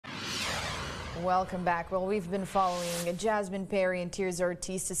Welcome back. Well, we've been following Jasmine Perry and Tirza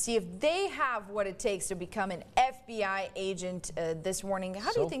Ortiz to see if they have what it takes to become an FBI agent this morning.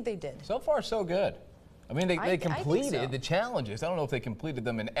 How do you think they did? So far, so good. I mean, they completed the challenges. I don't know if they completed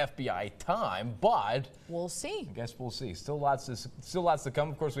them in FBI time, but we'll see. I guess we'll see. Still lots to come.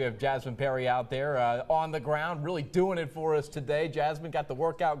 Of course, we have Jasmine Perry out there on the ground, really doing it for us today. Jasmine got the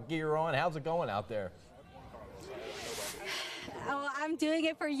workout gear on. How's it going out there? Oh, I'm doing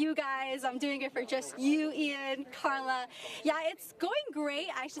it for you guys. I'm doing it for just you, Ian, Carla. Yeah, it's going great.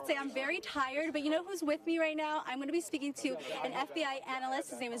 I should say I'm very tired, but you know who's with me right now? I'm going to be speaking to an FBI analyst.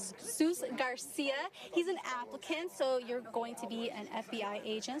 His name is Zeus Garcia. He's an applicant, so you're going to be an FBI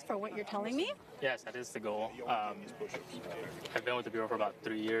agent for what you're telling me? Yes, that is the goal. I've been with the Bureau for about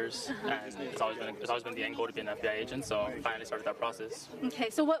 3 years, and it's always been the end goal to be an FBI agent, so I finally started that process.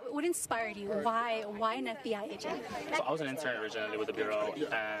 Okay, so what inspired you? Why an FBI agent? So I was an intern originally with the Bureau,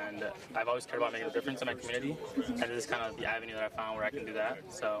 and I've always cared about making a difference in my community, and this is kind of the avenue that I found where I can do that,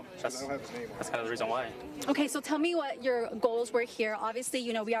 so that's kind of the reason why. Okay, so tell me what your goals were here. Obviously,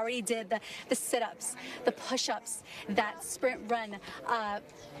 you know, we already did the sit-ups, the push-ups, that sprint run.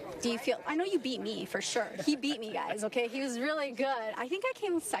 Do you feel, I know you beat me for sure. He beat me, guys, okay? He was really good. I think I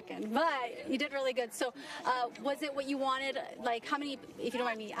came second, but you did really good. So was it what you wanted? Like how many, if you don't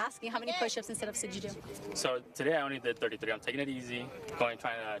mind me asking, how many push-ups and sit-ups did you do? So today I only did 33. I'm taking it easy, trying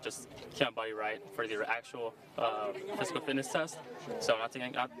to just keep my body right for the actual physical fitness test. So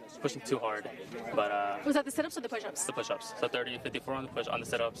I'm not pushing too hard, but was that the sit-ups or the push-ups? The push-ups. So 30, 54 on the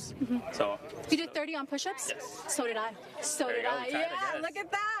sit-ups. So you did 30 on push-ups? Yes. So did I. So did I. Yeah, look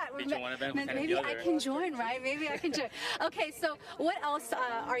at that. Maybe I can join, right? Maybe I can join. Okay, so what else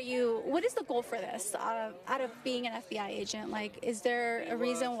what is the goal for this? Out of being an FBI agent, like, is there a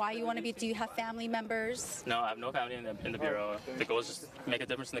reason why you want to be, do you have family members? No, I have no family in the Bureau. The goal is just make a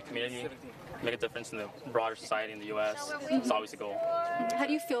difference in the community, make a difference in the broader society in the U.S. It's always the goal. How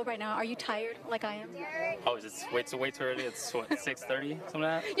do you feel right now? Are you tired like I am? Oh, it's way too early. It's what, 6:30, something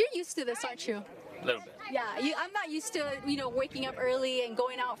like that? You're used to this, aren't you? A little bit. Yeah, I'm not used to, you know, waking up early and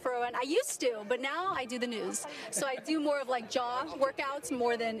going out for a run. I used to, but now I do the news. So I do more of like jaw workouts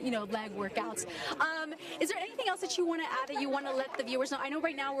more than, you know, leg workouts. Is there anything else that you want to add that you want to let the viewers know? I know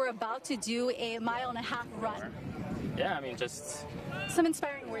right now we're about to do a 1.5 mile run. Yeah, I mean, just some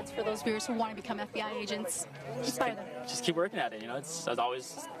inspiring words for those viewers who want to become FBI agents. Inspire them. Just keep working at it, you know. It's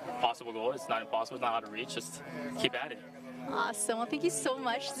always a possible goal. It's not impossible. It's not out of reach. Just keep at it. Awesome. Well, thank you so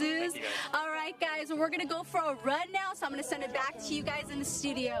much, Zeus. All right, guys, we're going to go for a run now, so I'm going to send it back to you guys in the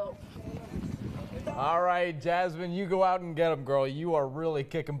studio. All right, Jasmine, you go out and get them, girl. You are really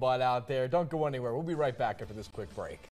kicking butt out there. Don't go anywhere. We'll be right back after this quick break.